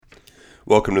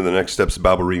Welcome to the Next Steps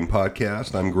Bible Reading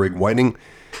Podcast. I'm Greg Whiting,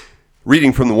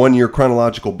 reading from the One Year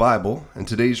Chronological Bible, and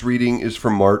today's reading is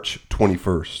from March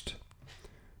 21st.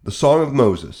 The Song of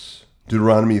Moses,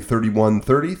 Deuteronomy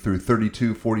 31:30 through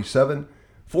 32:47,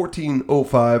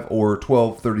 14:05 or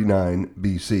 12:39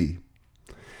 BC.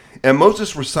 And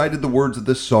Moses recited the words of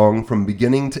this song from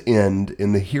beginning to end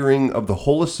in the hearing of the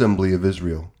whole assembly of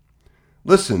Israel.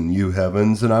 Listen, you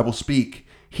heavens, and I will speak.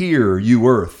 Hear, you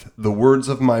earth, the words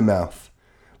of my mouth.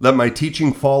 Let my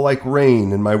teaching fall like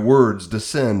rain, and my words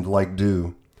descend like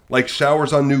dew, like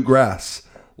showers on new grass,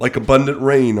 like abundant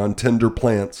rain on tender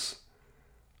plants.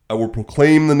 I will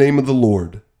proclaim the name of the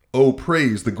Lord. Oh,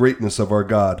 praise the greatness of our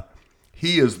God.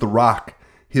 He is the rock.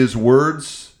 His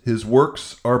words, his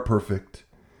works are perfect,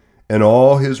 and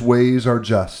all his ways are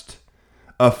just.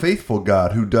 A faithful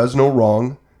God who does no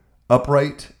wrong,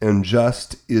 upright and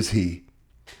just is he.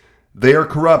 They are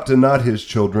corrupt and not his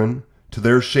children. To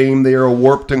their shame they are a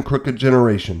warped and crooked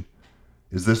generation.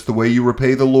 Is this the way you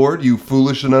repay the Lord, you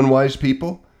foolish and unwise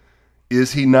people?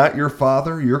 Is he not your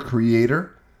Father, your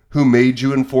Creator, who made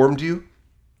you and formed you?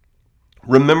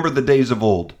 Remember the days of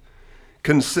old.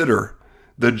 Consider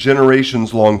the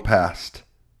generations long past.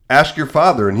 Ask your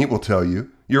father, and he will tell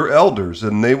you, your elders,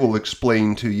 and they will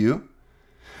explain to you.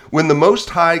 When the Most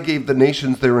High gave the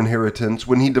nations their inheritance,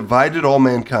 when he divided all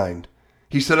mankind,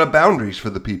 he set up boundaries for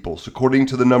the peoples, according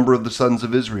to the number of the sons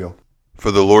of Israel.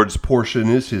 For the Lord's portion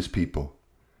is his people,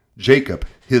 Jacob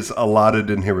his allotted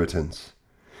inheritance.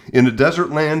 In a desert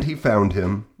land he found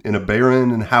him, in a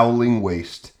barren and howling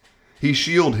waste. He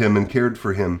shielded him and cared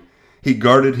for him. He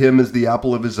guarded him as the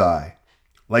apple of his eye.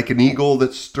 Like an eagle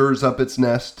that stirs up its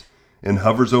nest and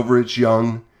hovers over its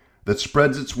young, that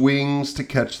spreads its wings to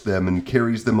catch them and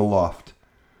carries them aloft.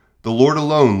 The Lord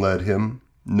alone led him.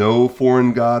 No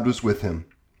foreign god was with him.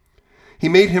 He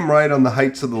made him ride on the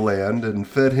heights of the land and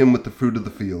fed him with the fruit of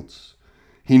the fields.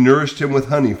 He nourished him with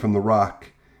honey from the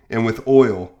rock and with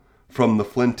oil from the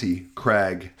flinty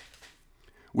crag.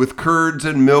 With curds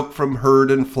and milk from herd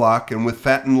and flock, and with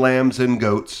fattened lambs and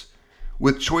goats,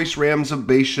 with choice rams of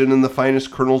Bashan and the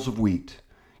finest kernels of wheat,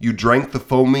 you drank the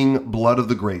foaming blood of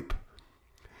the grape.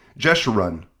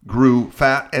 Jeshurun grew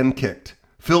fat and kicked.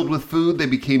 Filled with food, they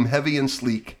became heavy and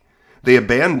sleek. They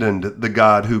abandoned the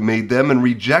God who made them and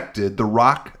rejected the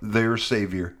rock, their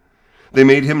Savior. They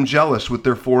made him jealous with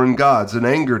their foreign gods and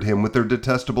angered him with their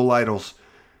detestable idols.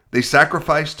 They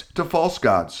sacrificed to false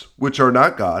gods, which are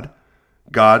not God,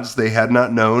 gods they had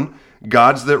not known,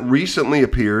 gods that recently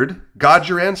appeared, gods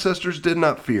your ancestors did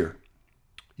not fear.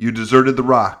 You deserted the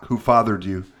rock who fathered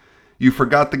you. You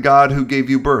forgot the God who gave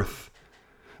you birth.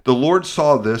 The Lord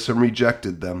saw this and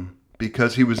rejected them,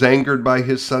 because he was angered by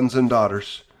his sons and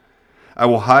daughters. I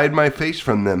will hide my face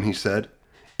from them, he said,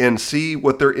 and see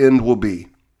what their end will be.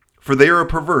 For they are a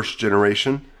perverse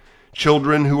generation,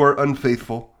 children who are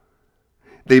unfaithful.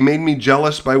 They made me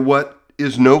jealous by what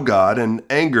is no God and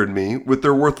angered me with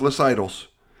their worthless idols.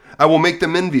 I will make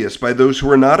them envious by those who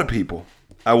are not a people.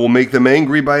 I will make them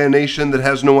angry by a nation that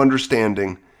has no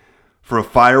understanding. For a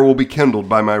fire will be kindled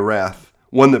by my wrath,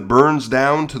 one that burns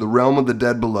down to the realm of the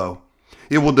dead below.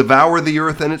 It will devour the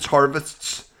earth and its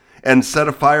harvests, and set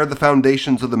afire the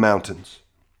foundations of the mountains.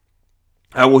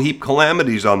 I will heap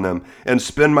calamities on them, and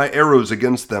spin my arrows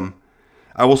against them.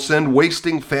 I will send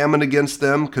wasting famine against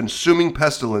them, consuming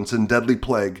pestilence and deadly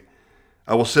plague.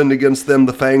 I will send against them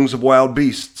the fangs of wild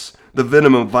beasts, the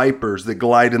venom of vipers that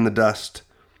glide in the dust.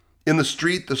 In the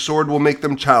street the sword will make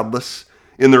them childless,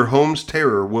 in their homes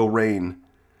terror will reign.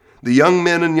 The young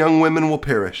men and young women will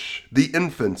perish, the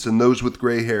infants and those with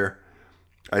gray hair.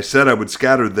 I said I would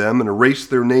scatter them and erase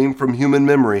their name from human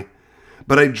memory,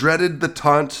 but I dreaded the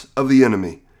taunt of the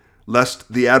enemy,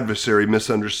 lest the adversary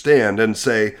misunderstand and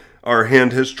say, our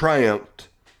hand has triumphed.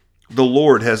 The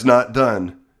Lord has not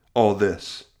done all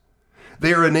this.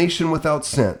 They are a nation without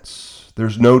sense.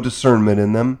 There's no discernment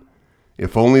in them.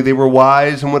 If only they were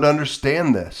wise and would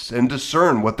understand this and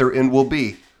discern what their end will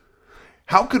be.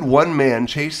 How could one man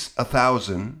chase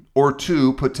 1,000 or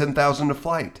two put 10,000 to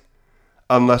flight?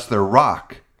 Unless their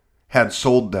rock had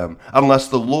sold them, unless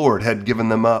the Lord had given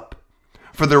them up.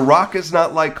 For their rock is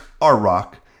not like our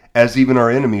rock, as even our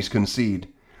enemies concede.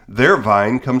 Their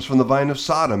vine comes from the vine of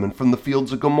Sodom and from the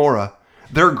fields of Gomorrah.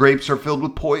 Their grapes are filled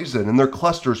with poison, and their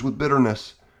clusters with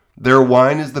bitterness. Their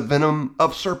wine is the venom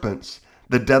of serpents,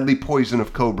 the deadly poison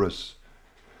of cobras.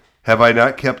 Have I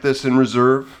not kept this in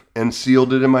reserve and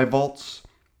sealed it in my vaults?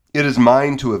 It is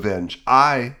mine to avenge.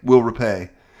 I will repay.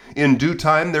 In due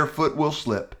time their foot will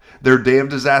slip. Their day of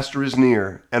disaster is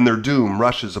near, and their doom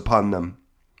rushes upon them.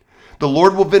 The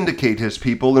Lord will vindicate his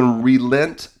people and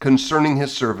relent concerning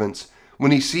his servants.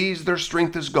 When he sees their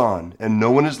strength is gone and no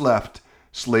one is left,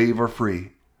 slave or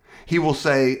free, he will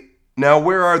say, now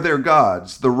where are their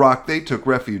gods, the rock they took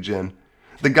refuge in,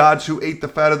 the gods who ate the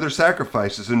fat of their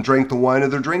sacrifices and drank the wine of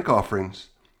their drink offerings?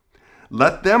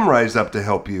 Let them rise up to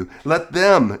help you. Let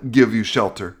them give you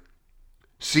shelter.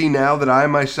 See now that I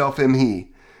myself am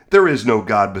he. There is no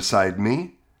God beside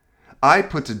me. I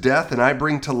put to death and I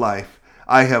bring to life.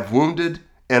 I have wounded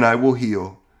and I will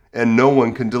heal, and no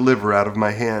one can deliver out of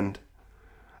my hand.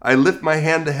 I lift my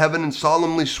hand to heaven and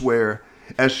solemnly swear,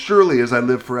 as surely as I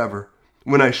live forever,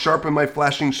 when I sharpen my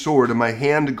flashing sword and my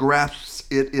hand grasps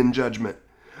it in judgment,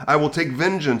 I will take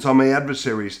vengeance on my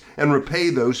adversaries and repay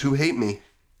those who hate me.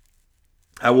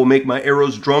 I will make my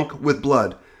arrows drunk with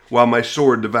blood, while my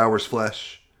sword devours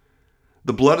flesh.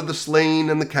 The blood of the slain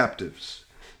and the captives,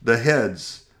 the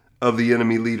heads of the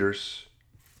enemy leaders.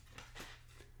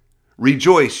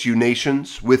 Rejoice, you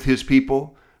nations, with his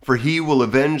people, for he will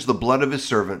avenge the blood of his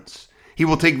servants. He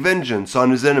will take vengeance on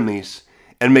his enemies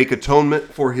and make atonement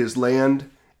for his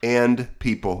land and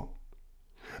people.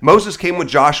 Moses came with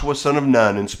Joshua son of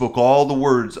Nun and spoke all the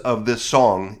words of this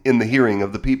song in the hearing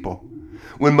of the people.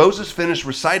 When Moses finished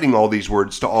reciting all these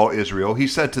words to all Israel, he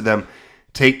said to them,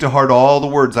 take to heart all the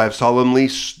words I have solemnly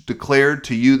declared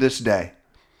to you this day,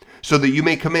 so that you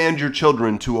may command your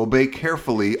children to obey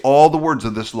carefully all the words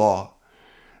of this law.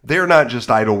 They are not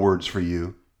just idle words for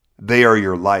you. They are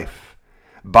your life.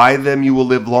 By them you will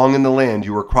live long in the land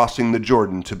you are crossing the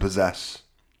Jordan to possess.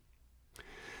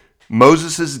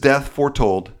 Moses' death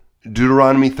foretold,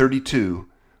 Deuteronomy 32,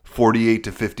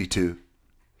 48-52.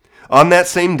 On that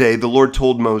same day, the Lord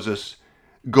told Moses,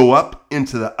 go up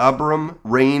into the Abiram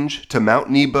range to Mount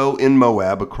Nebo in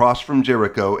Moab, across from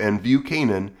Jericho, and view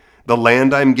Canaan, the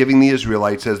land I am giving the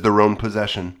Israelites as their own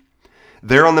possession.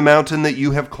 There on the mountain that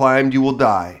you have climbed you will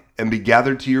die, and be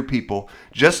gathered to your people,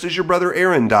 just as your brother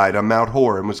Aaron died on Mount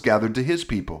Hor and was gathered to his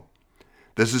people.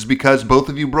 This is because both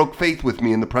of you broke faith with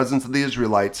me in the presence of the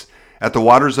Israelites at the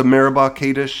waters of Meribah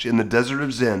Kadesh in the desert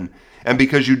of Zin, and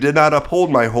because you did not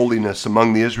uphold my holiness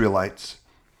among the Israelites.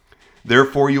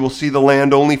 Therefore you will see the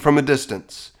land only from a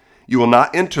distance. You will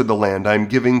not enter the land I am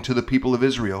giving to the people of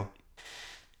Israel.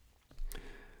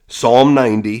 Psalm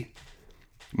 90.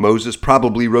 Moses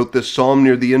probably wrote this psalm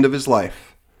near the end of his life.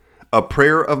 A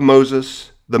prayer of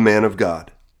Moses, the man of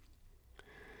God.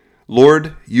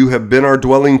 Lord, you have been our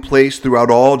dwelling place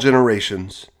throughout all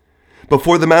generations.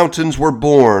 Before the mountains were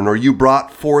born, or you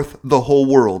brought forth the whole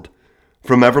world,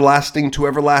 from everlasting to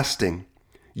everlasting,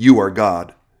 you are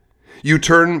God. You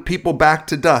turn people back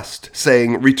to dust,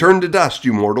 saying, return to dust,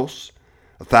 you mortals.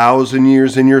 1,000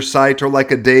 years in your sight are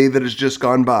like a day that has just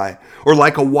gone by, or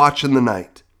like a watch in the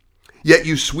night. Yet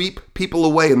you sweep people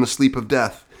away in the sleep of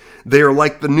death. They are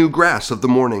like the new grass of the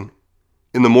morning.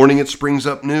 In the morning it springs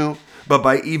up new, but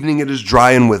by evening it is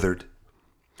dry and withered.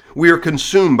 We are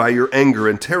consumed by your anger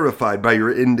and terrified by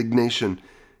your indignation.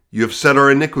 You have set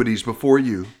our iniquities before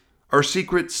you, our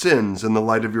secret sins in the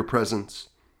light of your presence.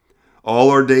 All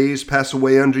our days pass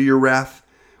away under your wrath.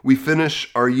 We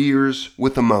finish our years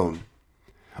with a moan.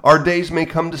 Our days may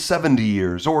come to 70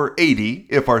 years, or 80,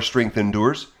 if our strength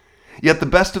endures. Yet the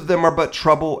best of them are but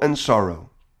trouble and sorrow,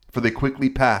 for they quickly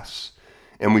pass,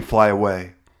 and we fly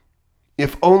away.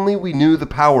 If only we knew the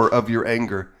power of your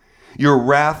anger. Your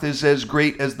wrath is as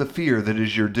great as the fear that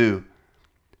is your due.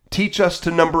 Teach us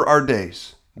to number our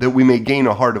days, that we may gain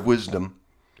a heart of wisdom.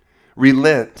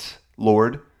 Relent,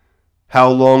 Lord. How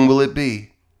long will it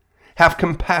be? Have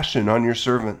compassion on your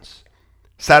servants.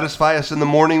 Satisfy us in the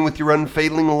morning with your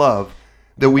unfailing love,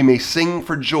 that we may sing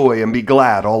for joy and be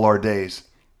glad all our days.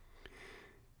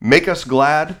 Make us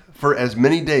glad for as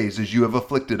many days as you have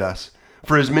afflicted us,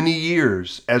 for as many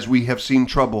years as we have seen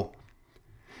trouble.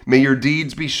 May your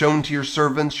deeds be shown to your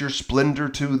servants, your splendor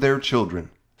to their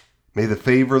children. May the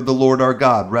favor of the Lord our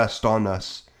God rest on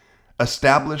us.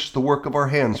 Establish the work of our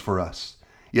hands for us.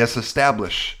 Yes,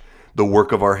 establish the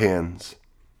work of our hands.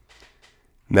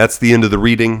 And that's the end of the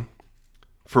reading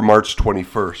for March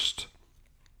 21st.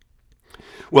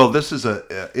 Well, this is an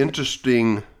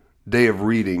interesting day of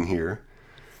reading here.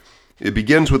 It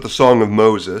begins with the Song of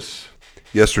Moses.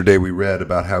 Yesterday we read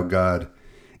about how God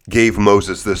gave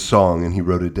Moses this song and he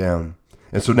wrote it down.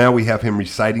 And so now we have him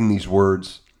reciting these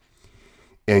words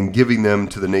and giving them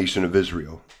to the nation of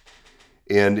Israel.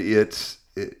 And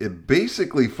it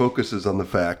basically focuses on the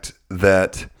fact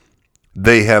that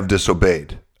they have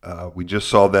disobeyed. We just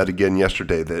saw that again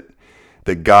yesterday,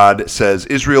 that God says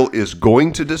Israel is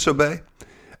going to disobey.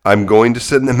 I'm going to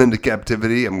send them into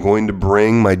captivity. I'm going to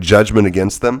bring my judgment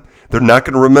against them. They're not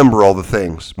going to remember all the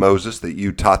things, Moses, that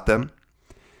you taught them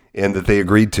and that they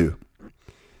agreed to.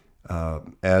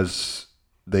 As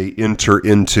they enter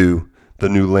into the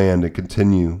new land and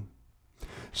continue.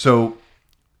 So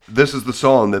this is the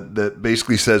song that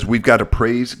basically says we've got to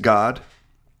praise God.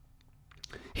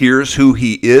 Here's who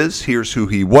he is. Here's who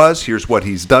he was. Here's what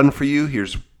he's done for you.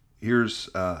 Here's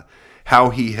how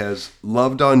he has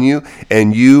loved on you,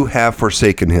 and you have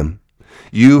forsaken him.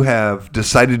 You have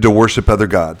decided to worship other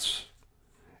gods,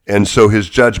 and so his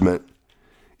judgment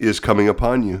is coming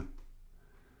upon you.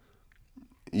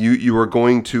 You are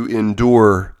going to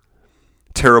endure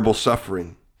terrible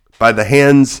suffering by the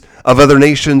hands of other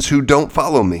nations who don't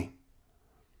follow me.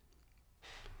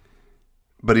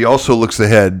 But he also looks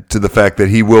ahead to the fact that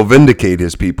he will vindicate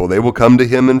his people. They will come to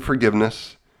him in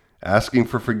forgiveness, asking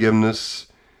for forgiveness.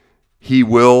 He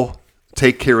will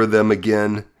take care of them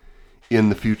again in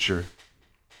the future.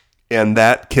 And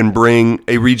that can bring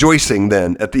a rejoicing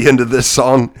then at the end of this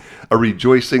song, a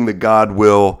rejoicing that God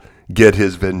will get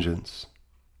his vengeance.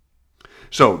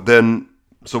 So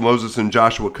Moses and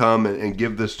Joshua come and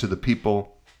give this to the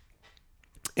people.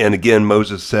 And again,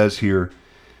 Moses says here,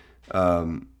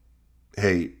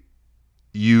 hey,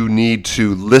 you need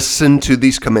to listen to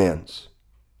these commands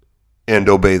and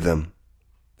obey them,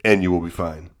 and you will be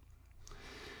fine.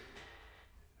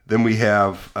 Then we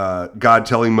have God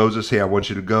telling Moses, hey, I want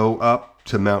you to go up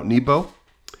to Mount Nebo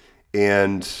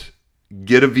and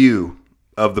get a view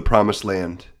of the promised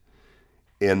land.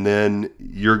 And then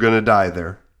you're going to die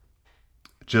there,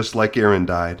 just like Aaron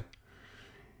died.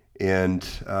 And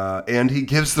he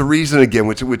gives the reason again,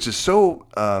 which is so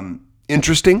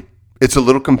interesting. It's a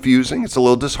little confusing. It's a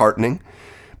little disheartening.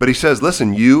 But he says,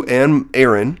 listen, you and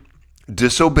Aaron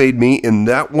disobeyed me in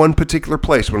that one particular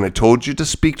place when I told you to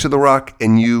speak to the rock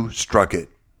and you struck it.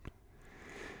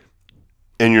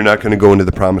 And you're not going to go into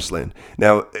the promised land.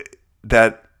 Now,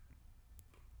 that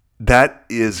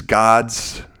is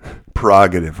God's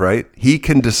prerogative, right? He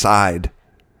can decide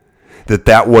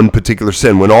that one particular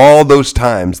sin, when all those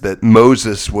times that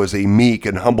Moses was a meek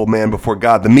and humble man before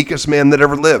God, the meekest man that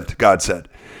ever lived, God said.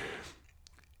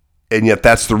 And yet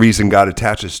that's the reason God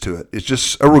attaches to it. It's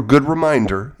just a good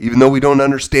reminder, even though we don't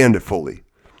understand it fully,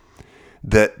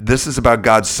 that this is about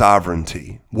God's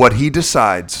sovereignty. What he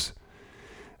decides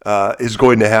is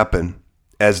going to happen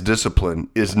as discipline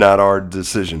is not our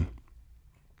decision.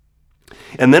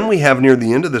 And then we have near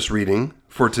the end of this reading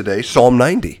for today, Psalm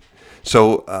 90.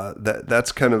 So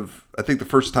that's kind of, I think the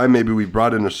first time maybe we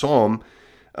brought in a psalm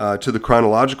to the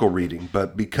chronological reading.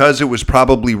 But because it was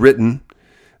probably written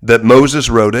that Moses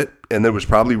wrote it, and it was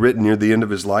probably written near the end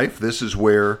of his life, this is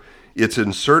where it's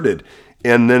inserted.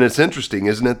 And then it's interesting,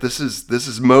 isn't it? This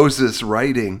is Moses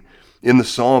writing in the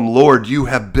psalm, Lord, you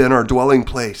have been our dwelling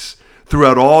place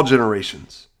throughout all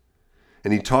generations.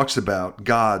 And he talks about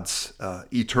God's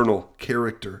eternal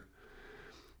character.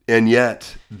 And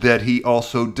yet that he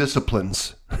also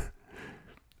disciplines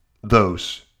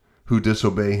those who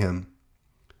disobey him.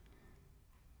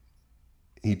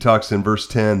 He talks in verse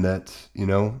 10 that,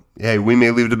 hey, we may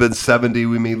live to be 70,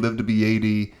 we may live to be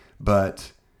 80,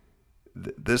 but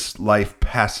this life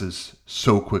passes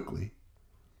so quickly.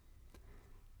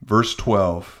 Verse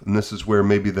 12, and this is where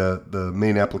maybe the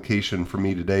main application for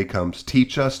me today comes.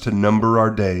 Teach us to number our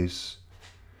days,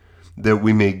 that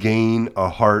we may gain a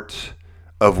heart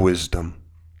of wisdom.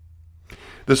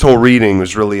 This whole reading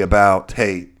was really about,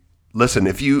 hey, listen,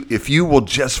 if you will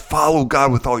just follow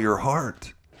God with all your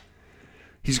heart,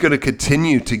 he's going to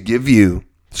continue to give you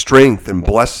strength and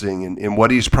blessing in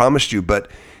what he's promised you. But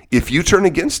if you turn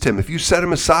against him, if you set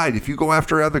him aside, if you go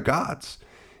after other gods,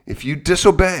 if you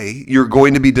disobey, you're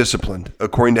going to be disciplined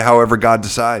according to however God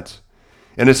decides.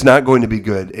 And it's not going to be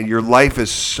good. And your life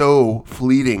is so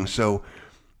fleeting. So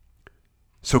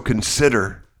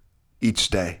consider each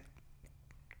day.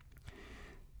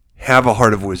 Have a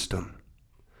heart of wisdom.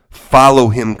 Follow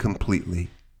him completely.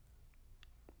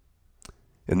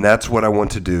 And that's what I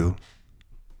want to do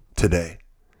today.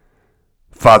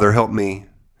 Father, help me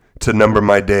to number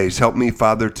my days. Help me,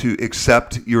 Father, to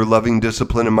accept your loving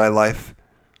discipline in my life.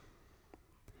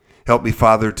 Help me,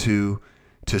 Father, to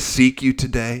seek you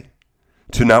today,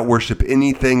 to not worship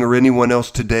anything or anyone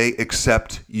else today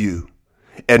except you,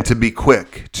 and to be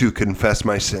quick to confess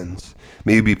my sins.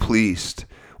 May you be pleased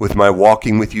with my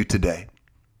walking with you today.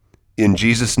 In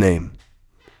Jesus' name,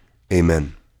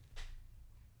 amen.